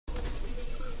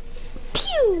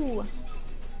Pew!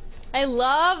 I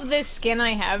love this skin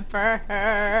I have for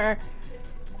her.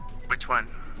 Which one?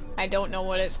 I don't know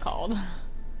what it's called.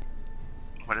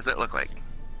 What does it look like?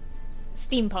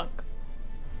 Steampunk.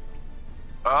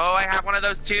 Oh, I have one of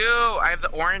those too. I have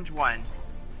the orange one.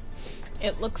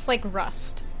 It looks like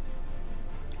rust.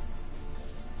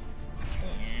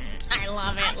 I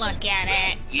love it. Look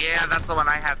at it. Yeah, that's the one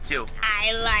I have too.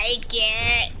 I like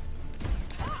it.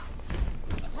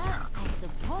 Well, I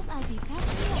suppose I'll be back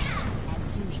here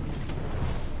as usual.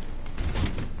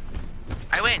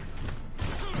 I win.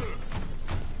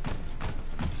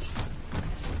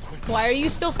 Why are you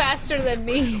still faster than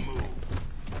me?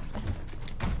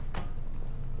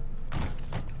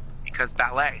 Because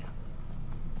ballet.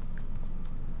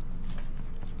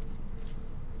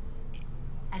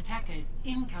 Attackers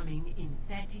incoming in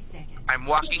 30 seconds. I'm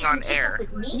walking on air.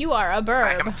 You are a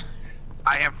bird.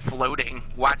 I am floating.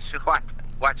 Watch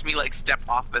me like step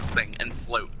off this thing and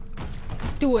float.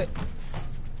 Do it.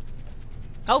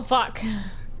 Oh fuck.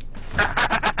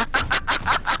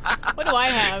 What do I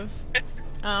have?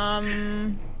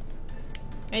 I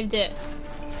have this.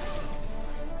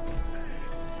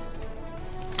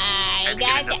 I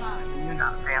got that. You're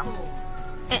not fail.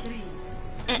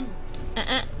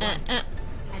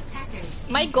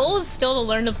 My goal is still to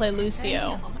learn to play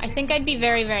Lucio. I think I'd be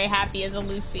very, very happy as a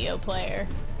Lucio player.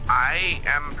 I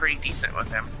am pretty decent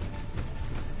with him.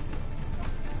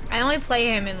 I only play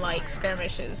him in like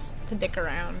skirmishes to dick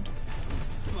around.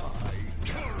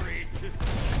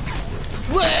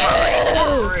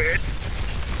 Whoa!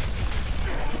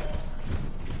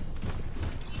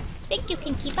 Think you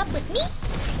can keep up with me?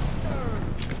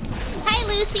 Hi,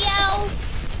 Lucio!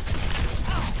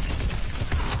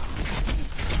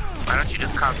 Why don't you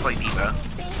just cosplay d.va?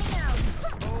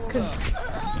 Cause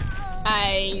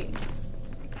I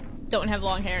don't have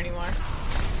long hair anymore.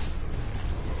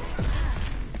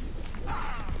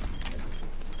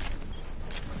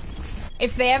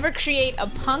 If they ever create a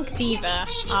punk d.va,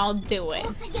 I'll do it.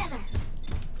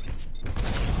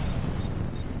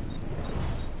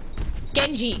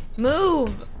 Genji,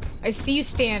 move! I see you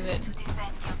standing.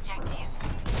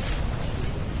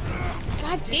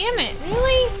 God damn it,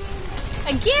 really?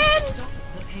 Again?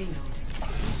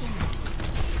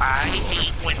 I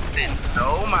hate Winston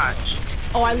so much.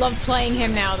 Oh, I love playing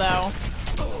him now, though.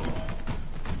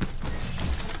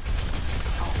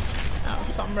 Oh,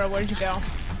 Sombra, where'd you go?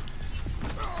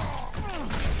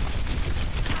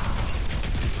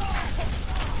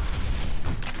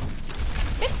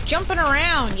 Quit jumping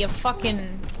around, you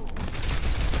fucking...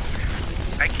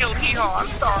 I killed Hee-Haw, I'm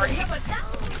sorry.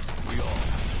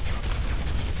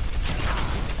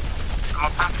 I'm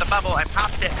gonna pop the bubble, I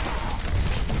popped it.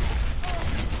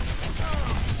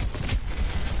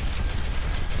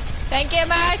 Thank you,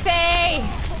 Marcy!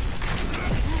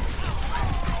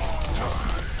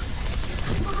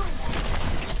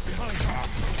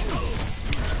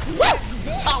 Woo!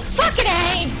 Oh, fucking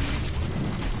A!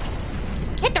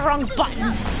 Hit the wrong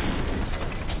button.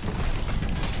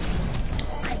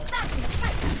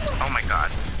 Oh my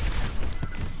god.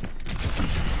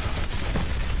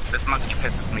 This monkey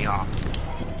pisses me off.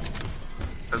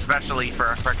 Especially for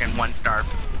a frickin' one-star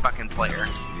fucking player.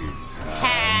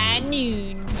 High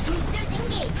noon.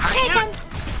 High noon?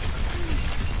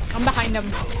 I'm behind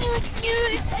him.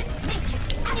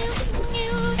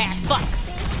 Ah, fuck.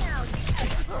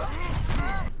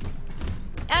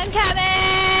 I'm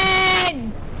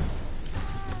coming!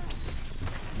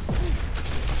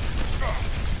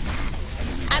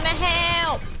 I'm a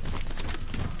help!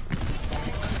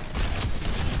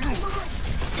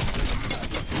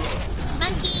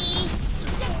 Monkey!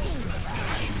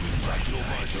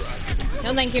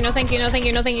 No thank you, no thank you, no thank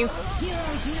you, no thank you.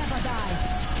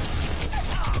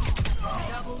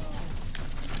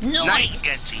 No. Nice,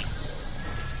 Genji.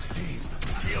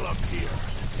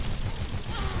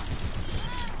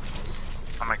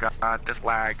 Oh my god, this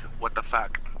lag. What the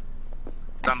fuck?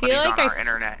 Somebody's like on our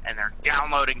internet and they're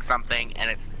downloading something and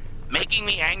it's making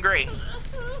me angry.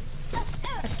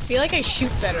 I feel like I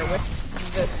shoot better with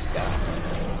this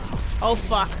stuff. Oh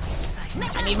fuck.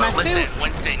 I need my Listen, suit.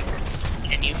 Winston,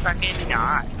 can you fucking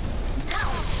not?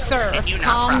 Sir, Can you not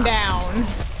calm rock? down.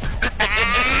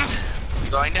 I'm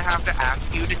going to have to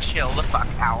ask you to chill the fuck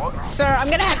out. Sir, I'm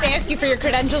gonna have to ask you for your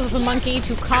credentials as a monkey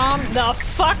to calm the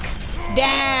fuck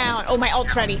down. Oh, my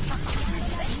ult's ready.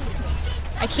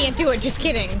 I can't do it, just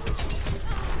kidding.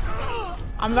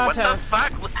 I'm about What to... the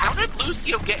fuck? How did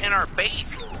Lucio get in our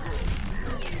base?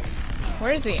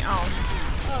 Where is he?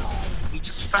 Oh. He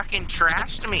just fucking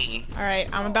trashed me. Alright,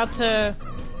 I'm about to...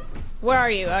 Where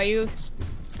are you? Are you...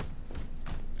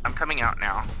 I'm coming out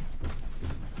now.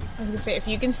 was gonna say, if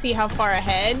you can see how far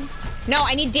ahead. No,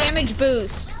 I need damage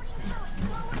boost.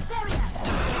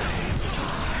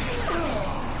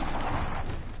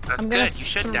 That's I'm gonna good. You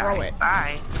should throw die. it.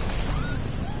 Bye.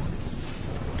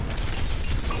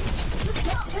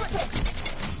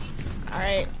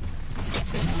 Alright.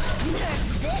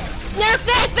 Nerf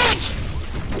this bitch!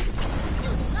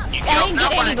 You I killed didn't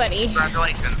get nobody. anybody.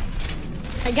 Congratulations.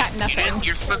 I got nothing.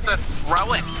 You're supposed to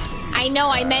throw it. I know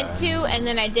I meant to, and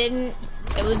then I didn't.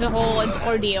 It was a whole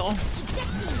ordeal.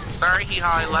 Sorry, Hee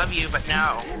Haw, I love you, but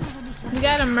no. We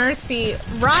got a Mercy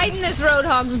riding this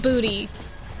Roadhog's booty.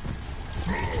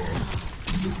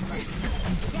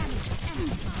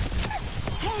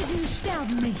 Helden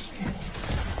sterben nicht.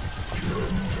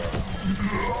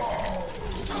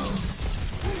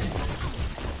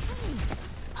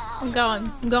 I'm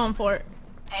going for it.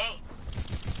 Hey.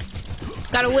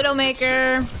 Got a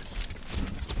Widowmaker.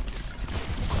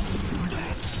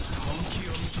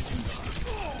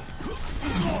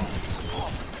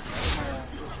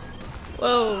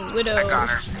 Whoa, Widow. I got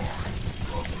her.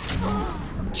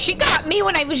 She got me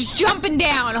when I was jumping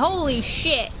down. Holy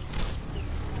shit.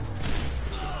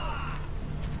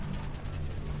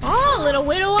 Oh, little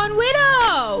Widow on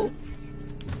Widow.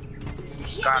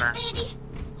 Got her. Baby,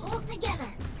 hold together.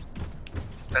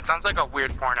 That sounds like a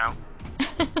weird porno.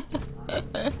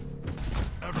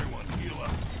 Everyone heal up.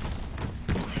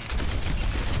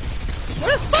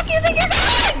 Where the fuck do you think you're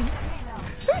going?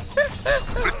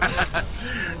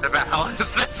 The battle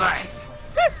is this way.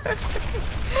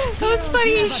 That was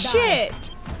funny as shit.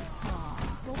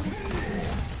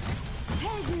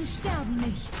 Helden sterben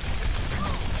nicht.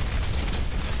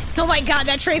 Oh my god,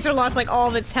 that Tracer lost like all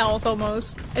of its health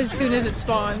almost as soon as it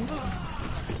spawned.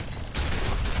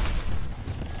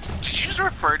 Did you just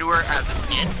refer to her as it?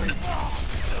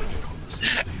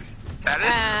 That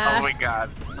is, oh my god.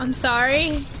 I'm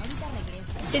sorry.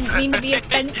 Didn't mean to be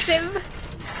offensive.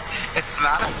 It's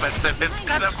not offensive, it's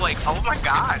kind of like, oh my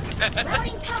god.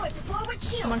 Routing power to forward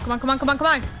shield. Come on, come on, come on, come on, come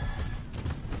on.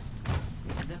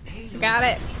 The payload Got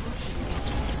it.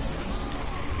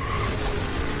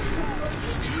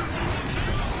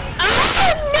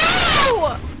 Oh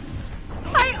no!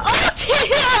 I ulted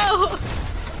him!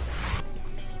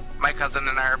 My cousin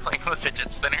and I are playing with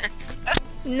fidget spinners.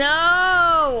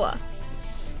 No!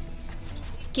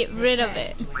 Get rid of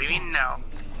it. What do you mean no?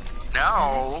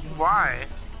 No, why?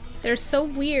 They're so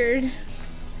weird.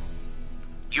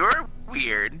 You're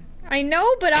weird. I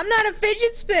know, but I'm not a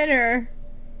fidget spinner.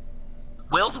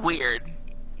 Will's weird.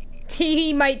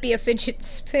 He might be a fidget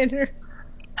spinner.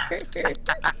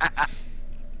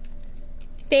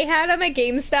 They had them at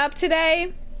GameStop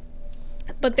today,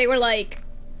 but they were like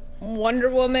Wonder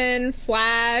Woman,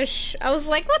 Flash. I was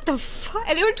like, what the fuck?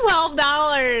 And they were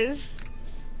 $12.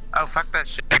 Oh, fuck that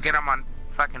shit. I get them on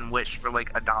fucking Wish for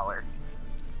like $1.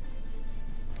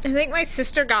 I think my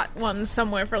sister got one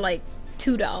somewhere for like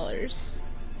 $2.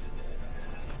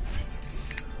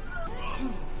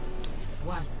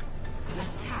 one.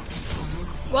 Attack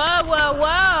commencing. Whoa, whoa,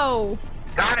 whoa!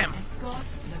 Got him! Escort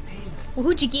the payload. Well,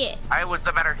 who'd you get? I was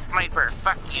the better sniper.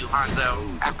 Fuck you,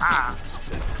 Hanzo. Ah.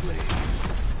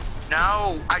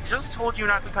 No, I just told you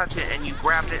not to touch it and you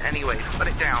grabbed it anyways. Put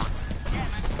it down.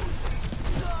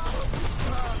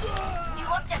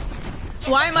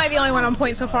 Why am I the only one on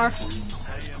point so far?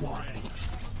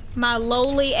 My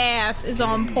lowly ass is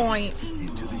on point.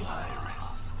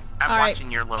 I'm Alright.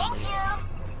 watching your lonely.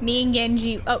 Me and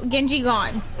Genji. Oh, Genji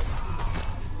gone.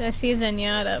 I see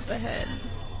Zenyatta up ahead.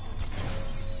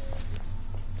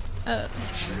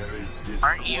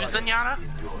 Aren't you Zenyatta?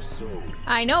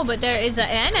 I know, but there is an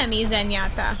enemy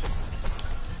Zenyatta.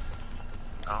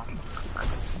 Oh.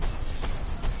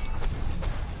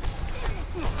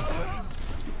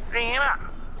 Damn.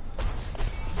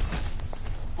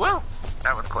 Whoa,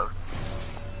 that was close.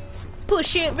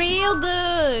 Push it real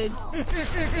good.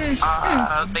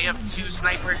 They have 2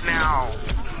 snipers now.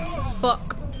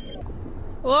 Fuck.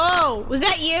 Whoa, was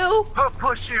that you?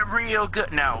 Push it real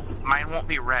good. No, mine won't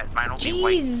be red. Mine will be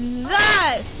white.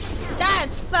 Jesus!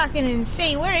 That's fucking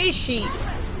insane. Where is she?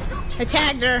 I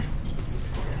tagged her.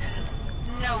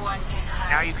 No one can hide.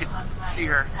 Now you can see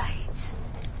her.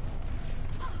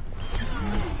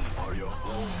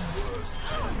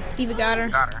 D.va got her.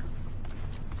 Got her.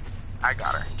 I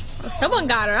got her. Oh, someone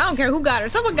got her. I don't care who got her.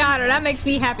 Someone got her. That makes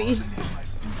me happy.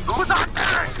 Who's on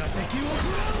there?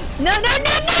 No, no, no,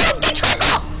 no! Get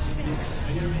Tranquil!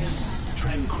 Experience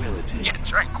tranquility. Get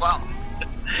Tranquil.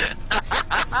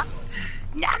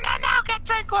 No, get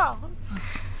Tranquil.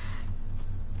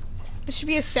 This should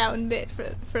be a sound bit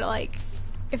for like,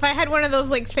 if I had one of those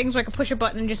like things where I could push a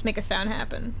button and just make a sound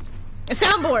happen. A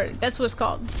soundboard. That's what it's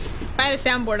called. If I had a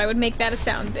soundboard, I would make that a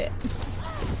sound bit.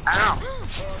 Ow!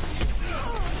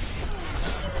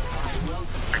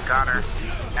 I got her,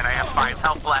 and I have 5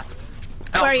 health left.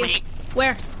 Help Where are you? me!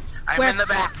 Where? I'm Where? in the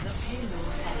back.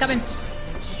 Coming.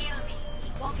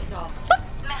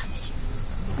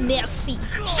 Merci.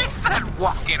 She said,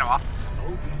 "Walk it off."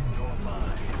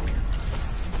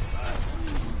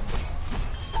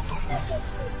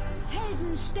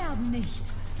 Helden sterben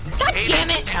nicht. God damn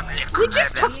it! We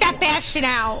just took that bastion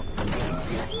out.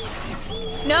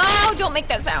 No, don't make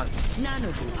that sound.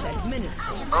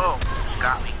 Oh, she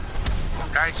got me.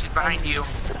 Guys, she's behind you.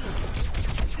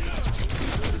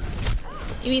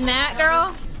 You mean that,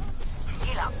 girl?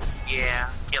 Yeah,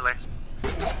 kill her.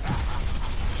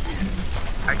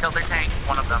 I killed her tank,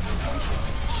 one of them.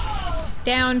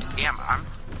 Downed. Damn, I'm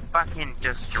fucking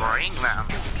destroying them.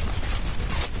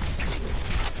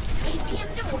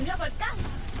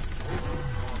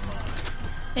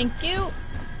 Thank you.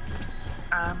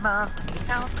 I'm on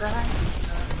the outside.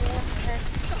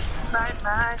 Inside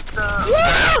my soul.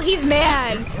 Woo! He's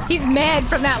mad. He's mad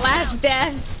from that last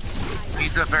death.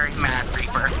 He's a very mad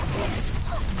Reaper.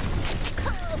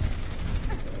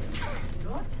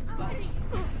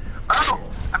 Oh!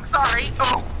 I'm sorry!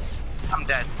 Oh! I'm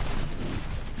dead.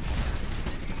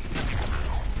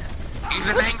 He's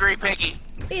an angry piggy.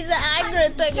 He's an angry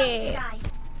piggy.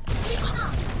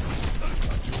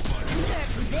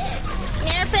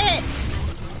 Nerf it!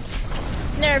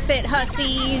 Nerf it,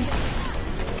 hussies.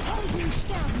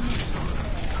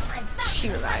 She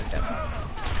revived him.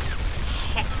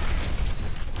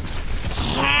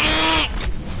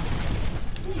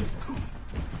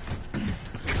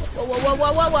 Whoa, whoa, whoa,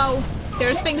 whoa, whoa, whoa.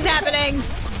 There's things happening.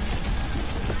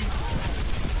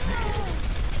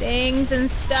 Things and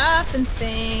stuff and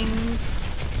things.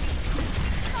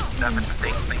 Stuff and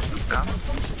things and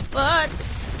stuff.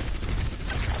 Butts.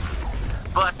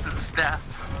 Butts and stuff.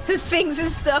 Things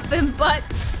and stuff and butts.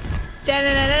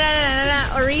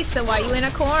 Da-da-da-da-da-da-da. Orisa, why you in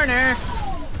a corner?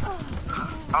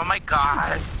 Oh my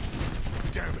god.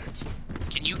 Damn it.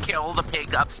 Can you kill the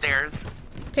pig upstairs?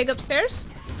 Pig upstairs?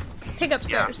 Pig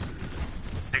upstairs.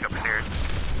 Pig upstairs.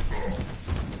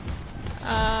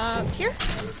 Here?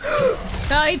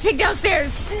 Oh, he pigged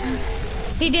downstairs!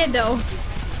 He did, though.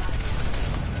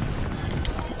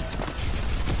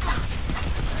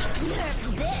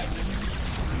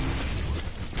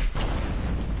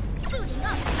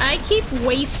 I keep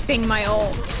wasting my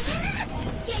ults.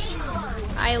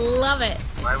 I love it.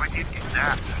 Why would you do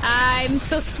that? I'm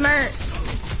so smart.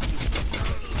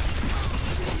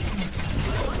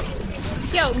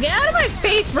 Yo, get out of my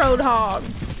face, Roadhog!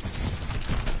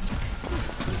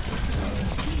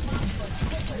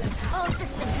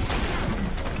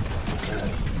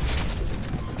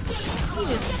 He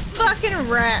just fucking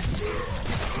wrecked.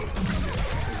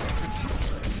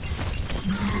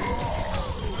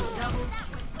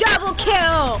 Double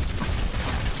kill!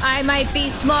 I might be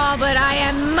small, but I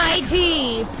am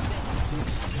mighty!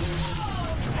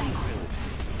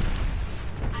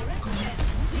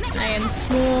 I am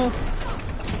small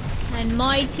and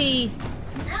mighty.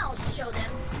 Now show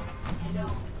them.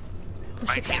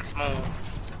 Mighty and small.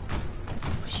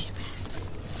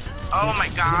 Oh my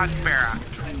god, Farah.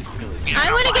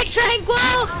 I want to get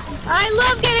Tranquil! I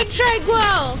love getting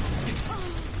Tranquil!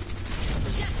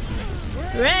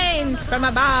 Rains from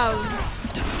above.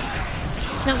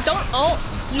 No, don't ult,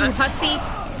 you hussy.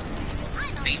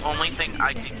 The only thing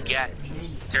I could get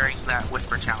during that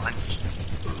whisper challenge,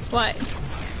 What?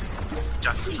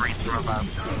 Justice reads from above.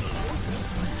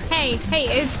 Hey,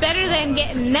 it's better than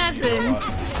getting nothing.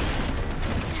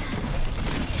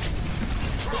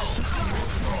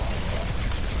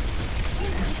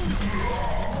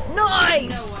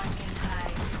 Nice!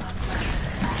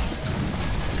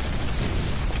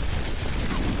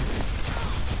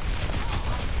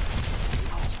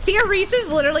 Theoresis is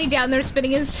literally down there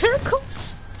spinning in circles.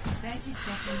 30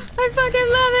 seconds. I fucking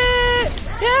love it!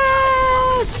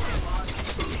 Yes!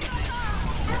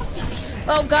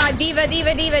 Oh god, D.va,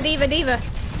 D.va, D.va, D.va, D.va.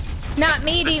 Not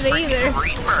me, This D.va freaking either.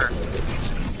 Reaper.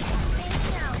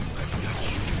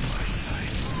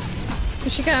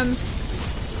 Here she comes.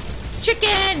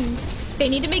 Chicken! They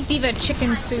need to make D.va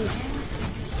chicken soup.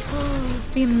 Oh,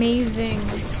 it'd be amazing.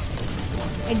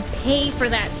 I'd pay for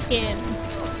that skin.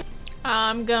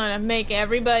 I'm gonna make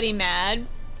everybody mad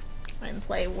and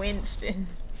play Winston.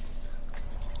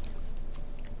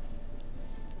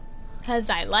 Cause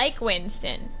I like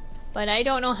Winston, but I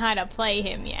don't know how to play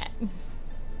him yet.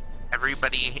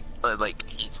 Everybody like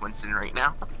hates Winston right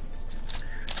now.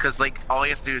 Cause like all he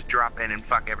has to do is drop in and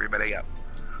fuck everybody up.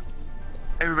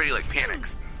 Everybody like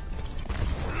panics.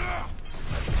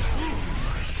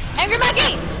 Angry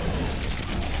monkey!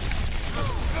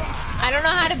 I don't know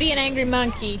how to be an angry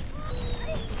monkey.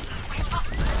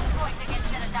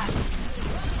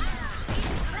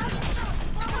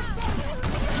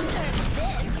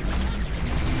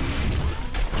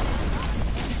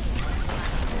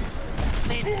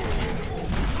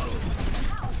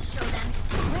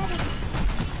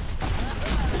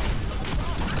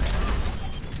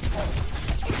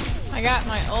 I got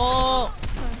my ult.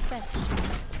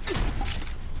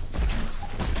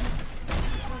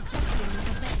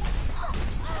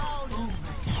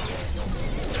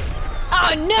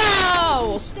 Oh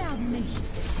no!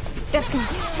 That's gonna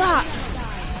suck.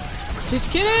 Just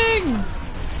kidding.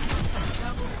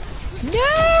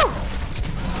 No!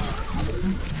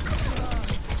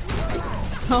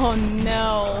 Oh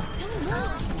no.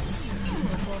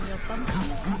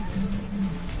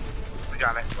 We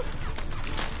got it.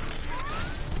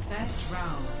 First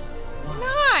round.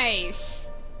 Nice.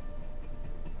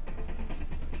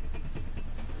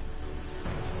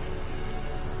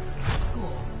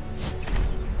 Score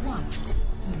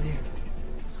 1-0.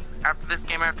 After this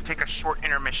game, I have to take a short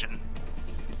intermission.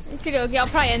 Okay, I'll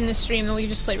probably end the stream and we can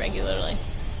just play regularly.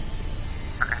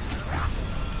 Okay.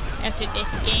 After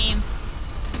this game.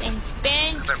 Thanks,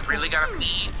 Ben. Because I really gotta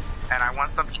pee, and I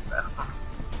want some pizza.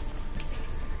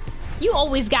 You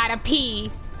always gotta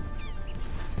pee.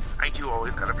 I do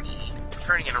always gotta pee. I'm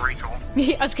turning into Rachel.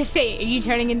 I was gonna say, are you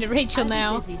turning into Rachel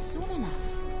now? Busy soon enough.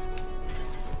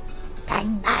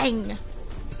 Bang, bang.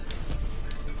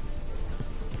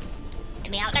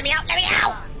 Let me out, let me out, let me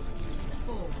out!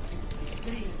 4,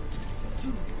 3, 2,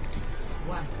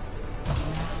 1.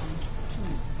 Round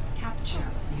 2. Capture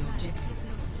the objective.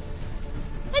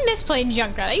 I miss playing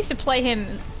Junkrat. I used to play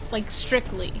him, like,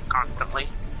 strictly. Constantly.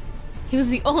 He was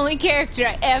the only character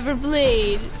I ever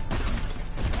played.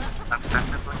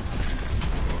 Obsessively.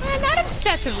 Not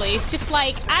obsessively, just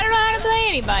like, I don't know how to play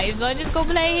anybody, so I just go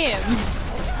play him.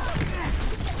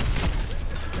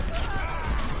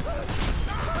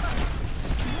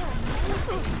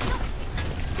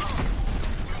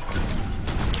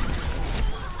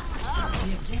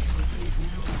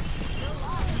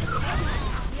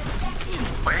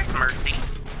 Where's Mercy?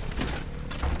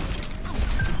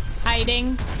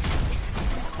 Hiding.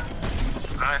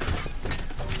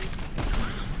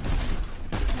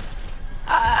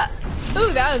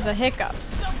 Ooh, that was a hiccup.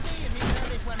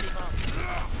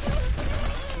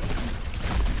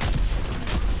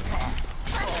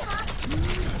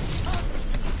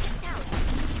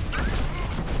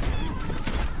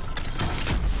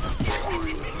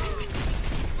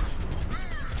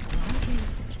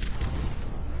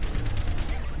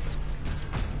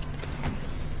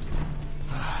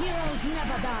 Heroes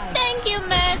never die. Thank you,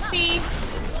 Mercy.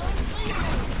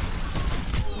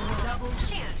 Double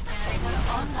shield generator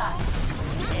online.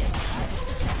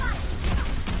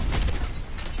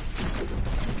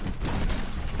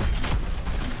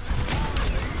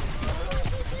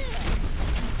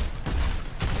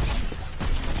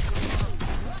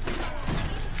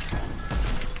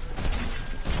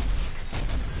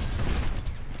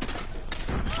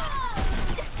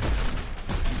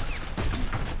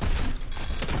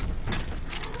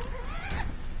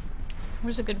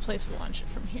 Where's a good place to launch it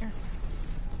from here?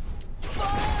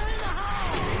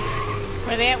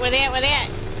 Where they at? Where they at? Where they at?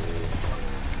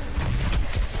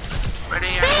 Ready?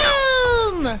 I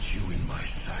Boom! You in my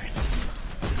sights.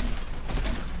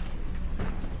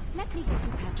 Let me get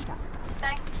you patched up.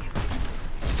 Thank you.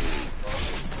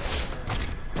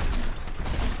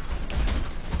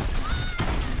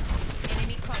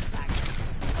 Enemy contact.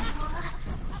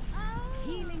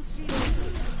 Healing shield.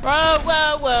 Whoa,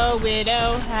 whoa, whoa,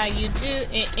 widow, how you do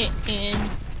it?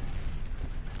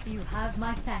 You have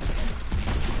my thanks.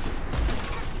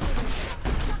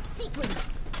 Sequence.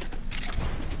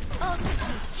 All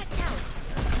systems checked out.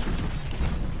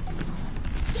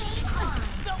 Game on.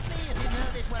 Stop me if you've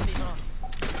heard this one before.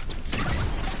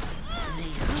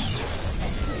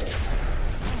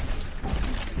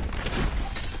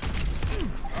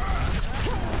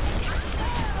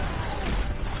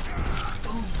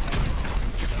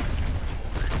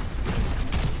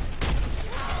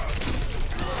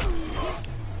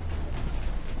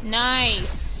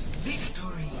 Nice.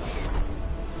 Victory.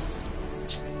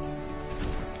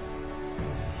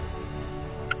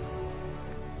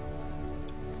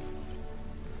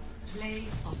 Play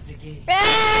of the game.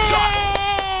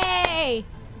 Hey!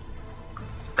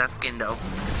 That's Skindo.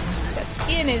 The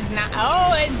skin is not.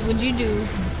 Oh, it's what you do.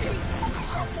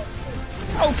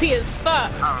 OP as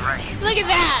fuck. Alright. Look at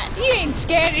that. You ain't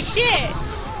scared of shit.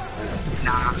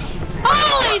 Nah.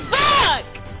 Holy fuck!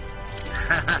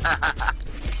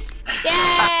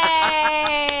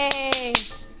 Yay!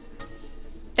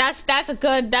 That's a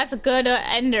good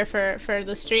ender for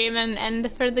the stream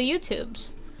and for the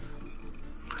YouTubes.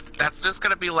 That's just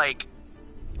gonna be like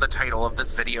the title of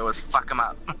this video is "Fuck 'em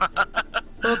up."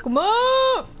 Fuck 'em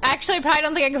up! Actually, I probably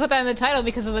don't think I can put that in the title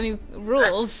because of the new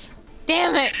rules.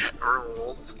 Damn it!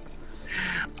 Rules.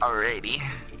 Alrighty.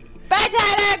 Bye,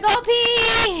 Tyler. Go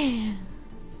pee.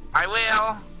 I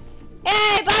will.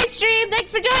 Hey, bye, stream.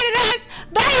 Thanks for joining us.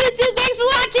 Bye, YouTube. Thanks for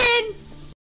watching.